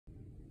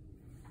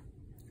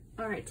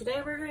All right,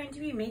 today we're going to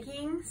be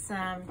making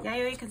some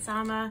Yayoi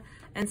Kusama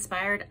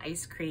inspired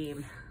ice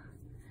cream.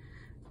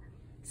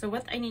 So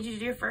what I need you to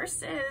do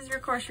first is,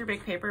 of course, your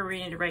big paper where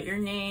you need to write your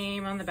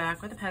name on the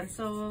back with a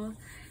pencil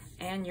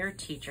and your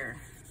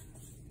teacher.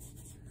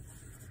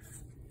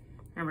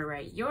 Remember,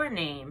 write your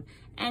name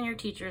and your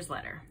teacher's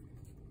letter.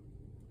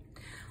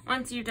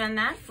 Once you've done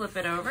that, flip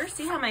it over.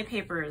 See how my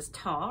paper is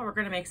tall? We're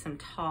gonna make some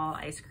tall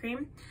ice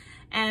cream.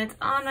 And it's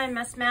on my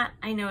mess mat.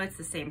 I know it's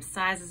the same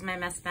size as my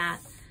mess mat.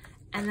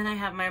 And then I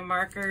have my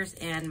markers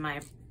and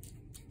my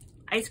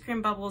ice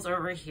cream bubbles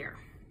over here.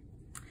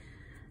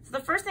 So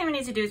the first thing we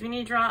need to do is we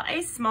need to draw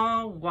a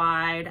small,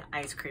 wide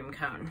ice cream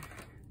cone.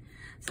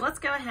 So let's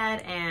go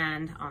ahead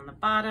and on the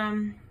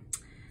bottom,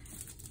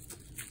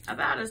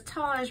 about as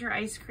tall as your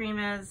ice cream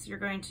is, you're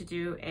going to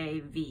do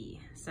a V.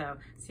 So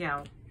see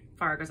how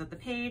far it goes up the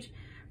page?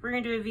 We're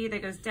gonna do a V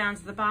that goes down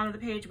to the bottom of the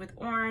page with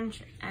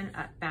orange and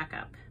up, back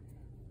up.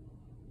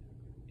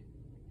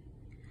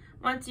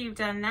 Once you've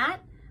done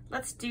that,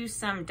 let's do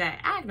some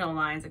diagonal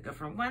lines that go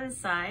from one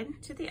side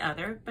to the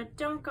other, but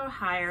don't go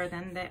higher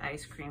than the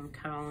ice cream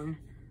cone.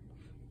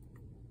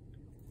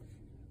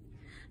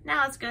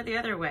 Now let's go the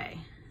other way.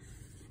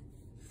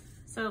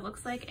 So it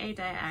looks like a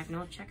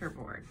diagonal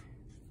checkerboard.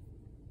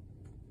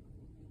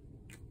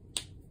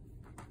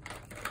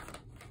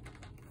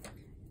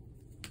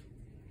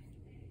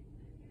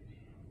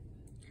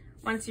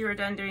 Once you are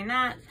done doing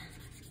that,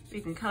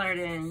 you can color it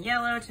in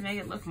yellow to make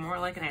it look more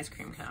like an ice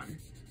cream cone.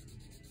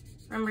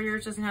 Remember,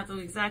 yours doesn't have to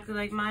look exactly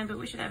like mine, but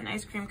we should have an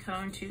ice cream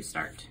cone to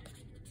start.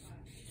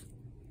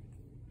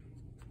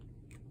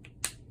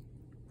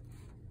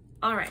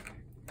 All right,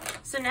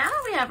 so now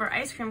that we have our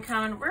ice cream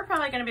cone, we're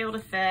probably gonna be able to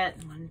fit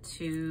 1,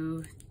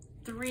 2,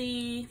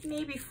 3,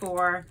 maybe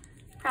 4,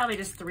 probably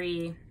just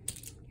 3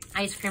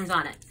 ice creams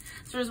on it.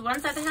 So there's one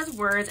side that has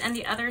words and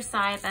the other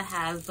side that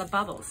has the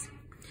bubbles.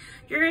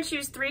 You're gonna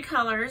choose 3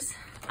 colors,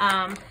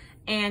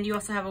 and you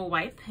also have a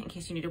wipe in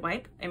case you need a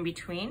wipe in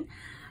between.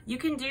 You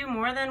can do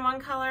more than one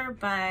color,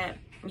 but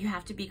you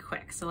have to be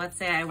quick. So let's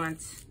say I'm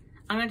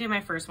gonna do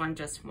my first one,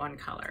 just one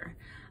color.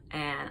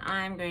 And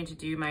I'm going to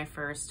do my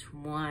first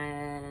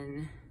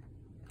one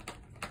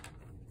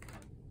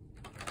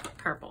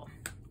purple.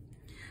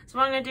 So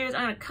what I'm gonna do is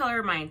I'm gonna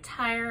color my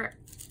entire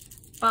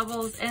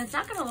bubbles, and it's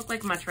not gonna look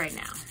like much right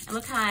now. And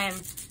look how I'm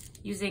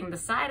using the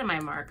side of my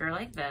marker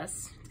like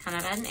this, kind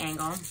of at an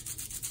angle.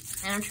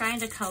 And I'm trying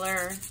to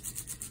color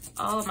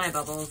all of my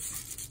bubbles,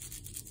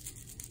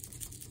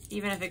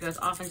 even if it goes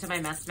off into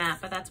my mess mat,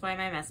 but that's why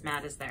my mess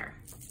mat is there.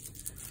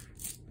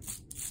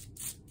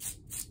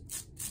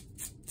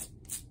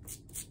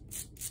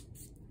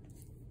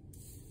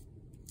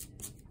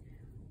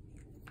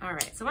 All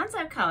right, so once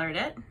I've colored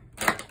it,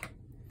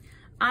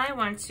 I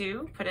want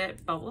to put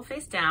it bubble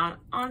face down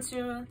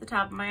onto the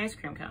top of my ice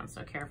cream cone.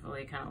 So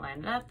carefully kind of line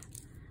it up,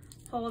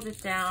 hold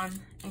it down,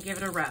 and give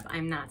it a rub.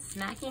 I'm not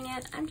smacking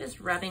it, I'm just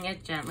rubbing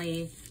it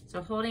gently.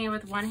 So holding it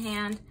with one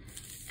hand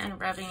and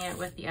rubbing it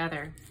with the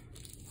other.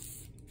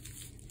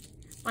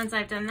 Once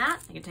I've done that,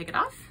 I can take it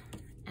off,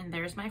 and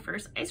there's my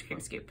first ice cream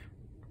scoop.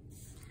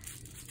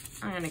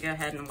 I'm gonna go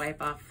ahead and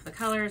wipe off the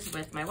colors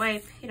with my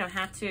wipe. You don't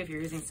have to if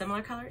you're using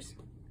similar colors.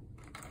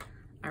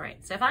 All right,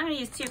 so if I'm gonna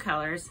use 2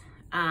 colors,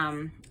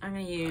 I'm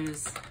gonna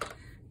use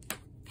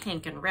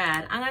pink and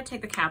red. I'm gonna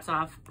take the caps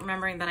off,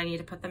 remembering that I need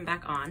to put them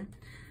back on.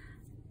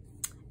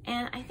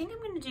 And I think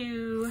I'm gonna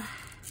do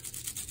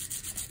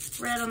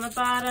red on the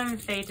bottom,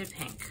 fade to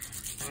pink.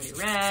 I'm gonna do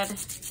red,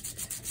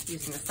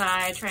 using the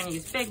side, trying to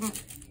use big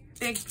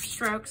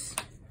strokes,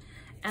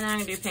 and I'm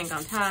gonna do pink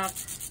on top,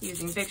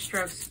 using big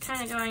strokes,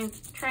 trying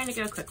to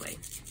go quickly.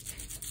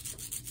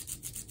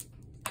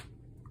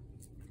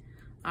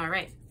 All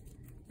right,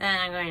 then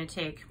I'm going to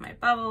take my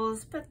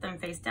bubbles, put them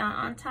face down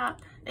on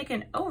top. They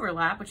can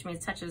overlap, which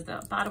means touches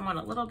the bottom one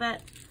a little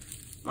bit.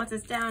 Once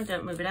it's down,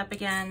 don't move it up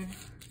again,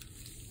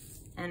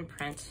 and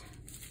print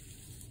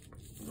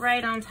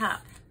right on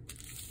top.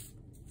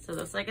 So it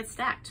looks like it's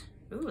stacked.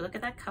 Ooh, look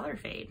at that color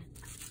fade.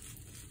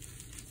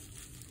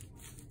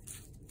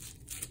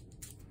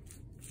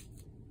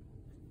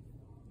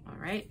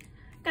 All right,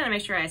 gotta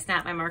make sure I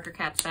snap my marker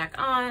caps back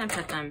on and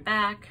put them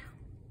back.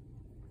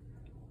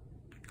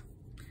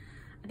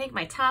 I think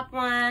my top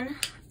one,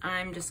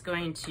 I'm just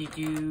going to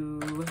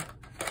do,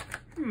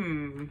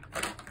 I'm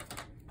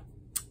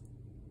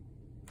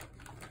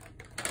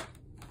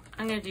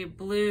gonna do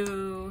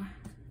blue,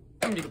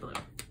 I'm gonna do blue.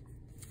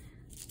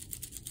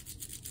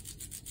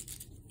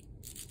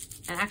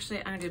 And actually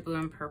I'm gonna do blue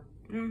and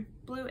purple,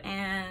 blue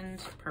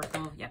and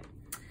purple, yep.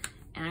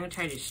 And I'm gonna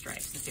try to do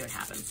stripes and see what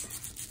happens.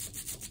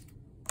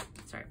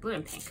 Sorry, blue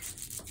and pink.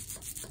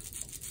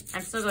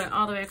 I'm still going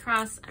all the way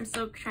across. I'm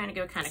still trying to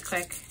go kind of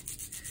quick.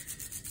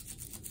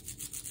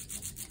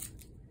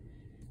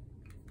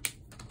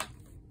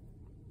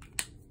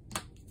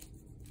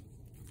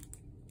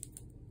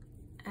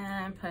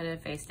 And put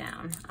it face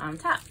down on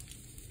top.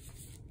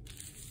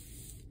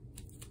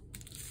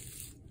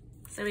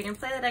 So we can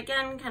play that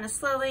again kind of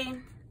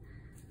slowly.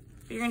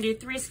 You're gonna do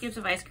 3 scoops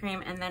of ice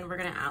cream and then we're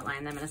gonna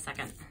outline them in a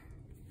second.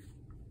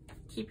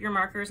 keep your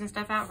markers and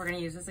stuff out. We're gonna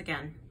use this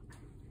again.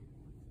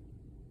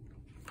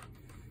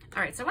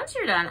 All right, so once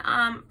you're done,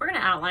 we're gonna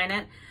outline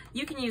it.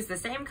 You can use the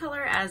same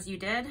color as you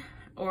did,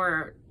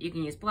 or you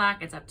can use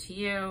black, it's up to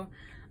you.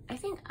 I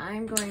think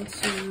I'm going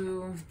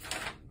to,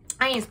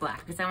 I use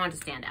black because I want it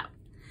to stand out.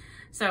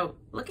 So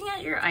looking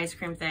at your ice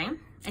cream thing,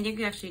 and you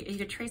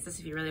could trace this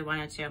if you really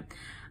wanted to.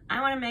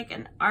 I wanna make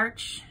an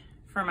arch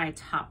for my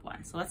top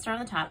one. So let's start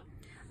on the top.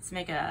 Let's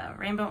make a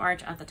rainbow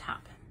arch at the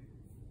top.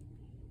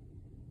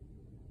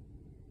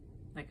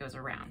 That goes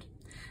around.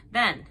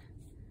 Then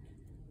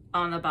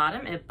on the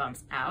bottom, it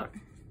bumps out,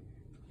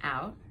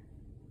 out.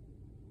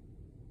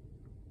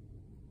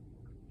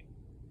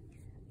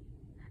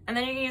 And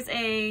then you can use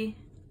a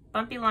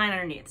bumpy line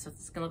underneath. So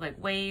it's gonna look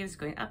like waves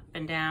going up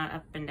and down,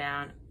 up and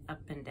down,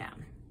 up and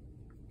down.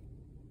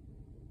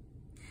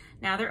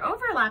 Now they're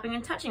overlapping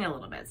and touching a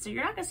little bit. So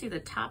you're not gonna see the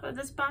top of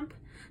this bump.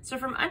 So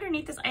from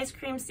underneath this ice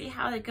cream, see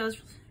how it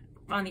goes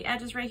on the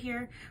edges right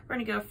here? We're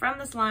gonna go from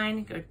this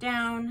line, go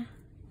down,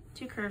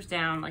 2 curves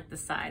down like the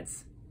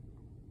sides.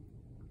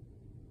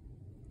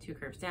 2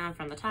 curves down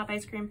from the top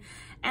ice cream.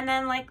 And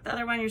then like the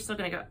other one, you're still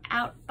gonna go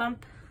out,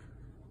 bump,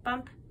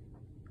 bump.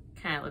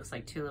 Kind of looks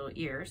like 2 little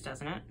ears,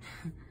 doesn't it?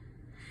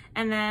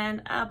 And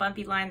then a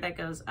bumpy line that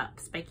goes up,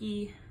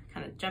 spiky,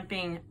 kind of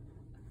jumping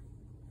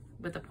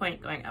with the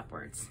point going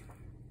upwards.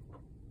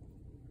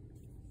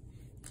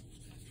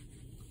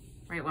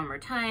 Right, one more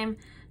time,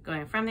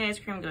 going from the ice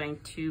cream, going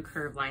 2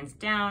 curved lines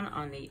down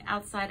on the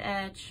outside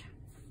edge.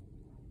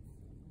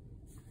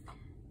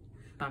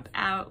 Bump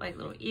out like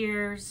little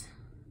ears.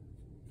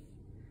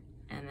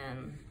 And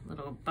then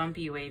little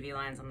bumpy wavy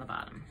lines on the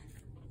bottom.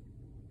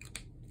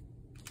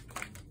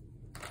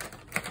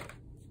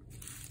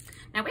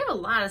 Now we have a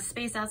lot of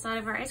space outside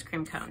of our ice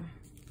cream cone.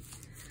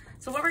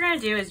 So what we're gonna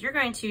do is you're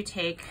going to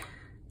take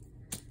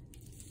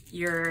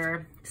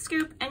your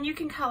scoop and you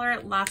can color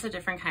it lots of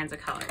different kinds of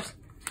colors.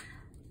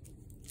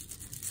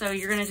 So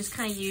you're gonna just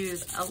kind of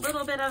use a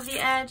little bit of the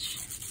edge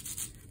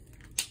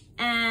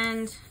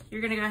and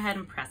you're gonna go ahead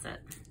and press it.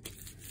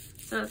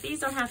 So these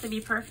don't have to be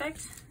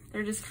perfect.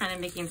 They're just kind of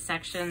making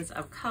sections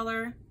of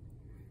color.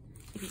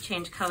 If you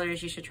change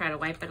colors, you should try to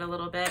wipe it a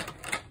little bit.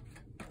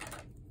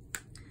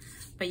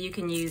 But you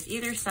can use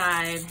either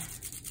side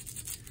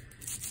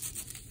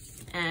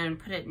and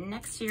put it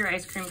next to your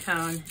ice cream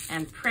cone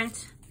and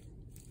print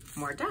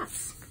more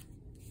dots.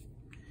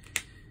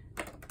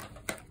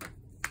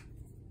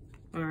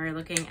 When we were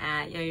looking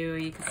at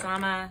Yayoi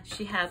Kusama,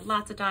 she had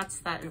lots of dots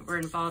that were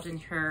involved in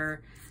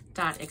her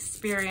dot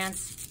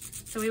experience.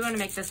 So we want to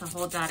make this a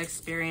whole dot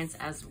experience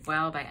as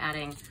well by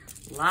adding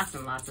lots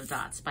and lots of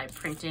dots, by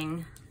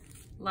printing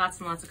lots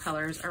and lots of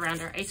colors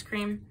around our ice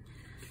cream.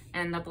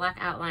 And the black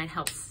outline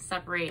helps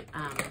separate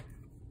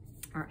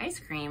our ice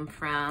cream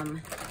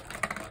from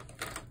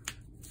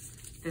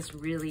this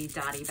really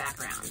dotty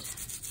background.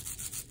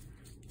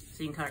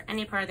 So you can color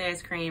any part of the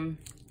ice cream,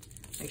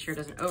 make sure it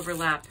doesn't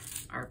overlap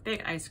our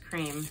big ice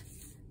cream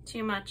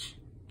too much,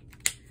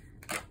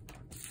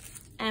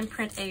 and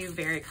print a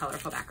very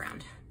colorful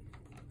background.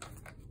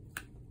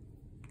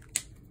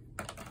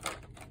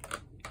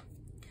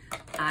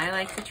 I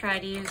like to try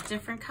to use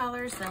different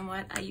colors than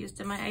what I used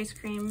in my ice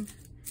cream,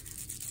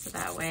 so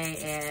that way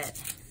it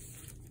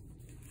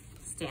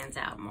stands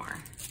out more.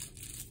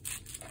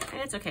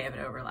 And it's okay if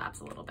it overlaps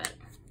a little bit,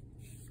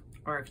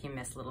 or if you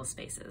miss little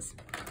spaces.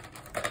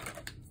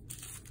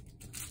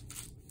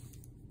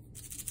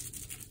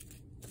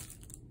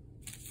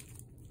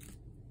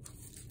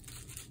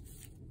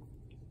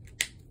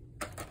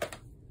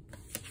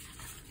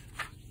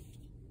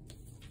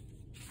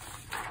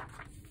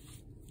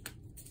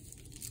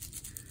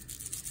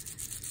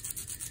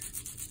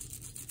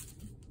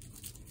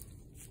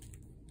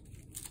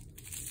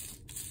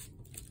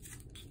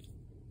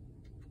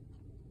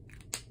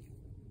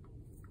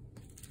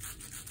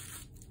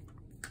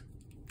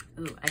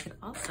 Ooh, I could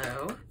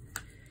also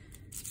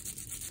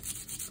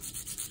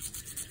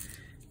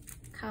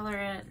color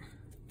it,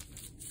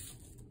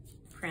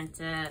 print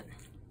it,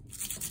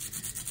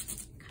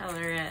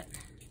 color it,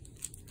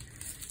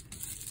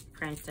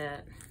 print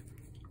it,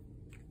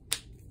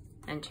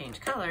 and change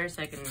color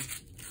so I can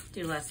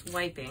do less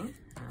wiping.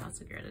 Oh,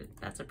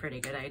 that's a pretty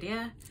good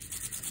idea.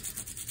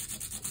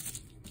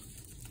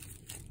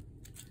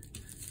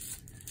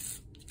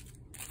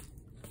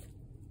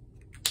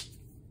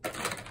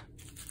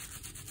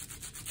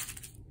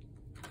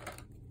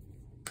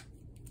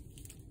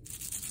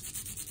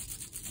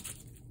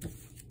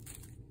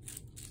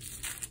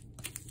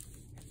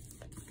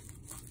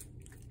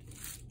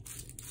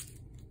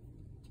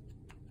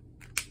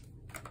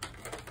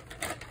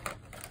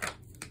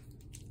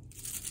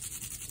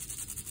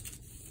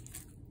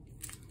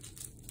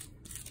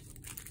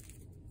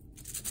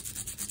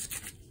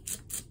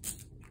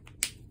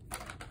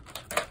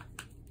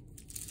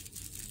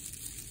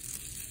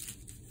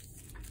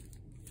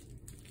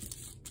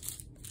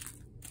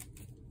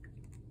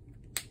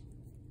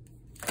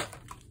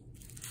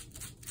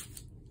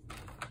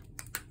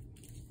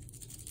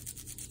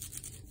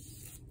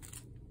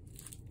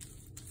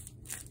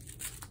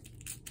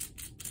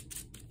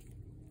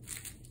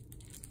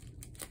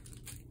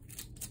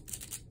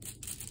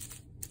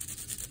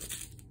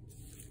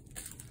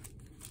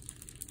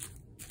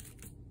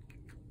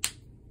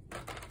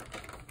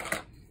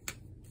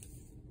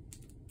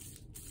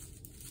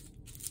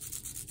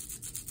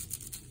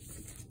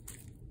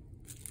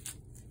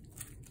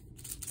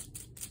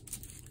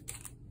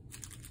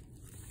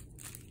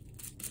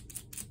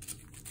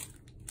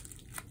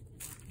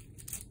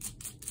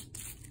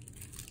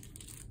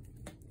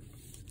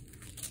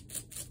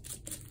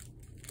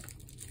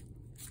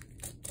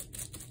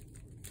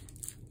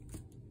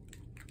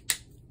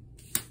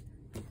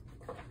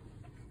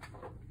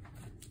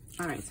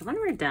 All right, so when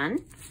we're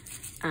done,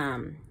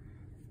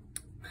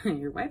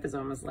 your wife is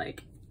almost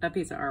like a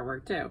piece of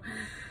artwork too.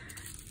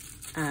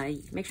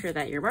 Make sure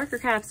that your marker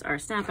caps are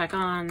snapped back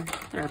on.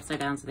 They're upside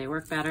down so they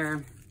work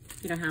better.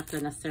 You don't have to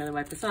necessarily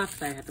wipe this off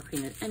because I have to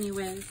clean it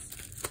anyways.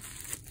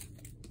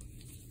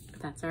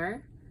 That's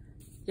our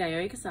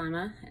Yayoi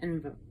Kusama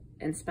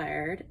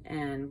inspired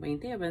and Wayne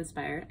Thiebaud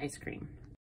inspired ice cream.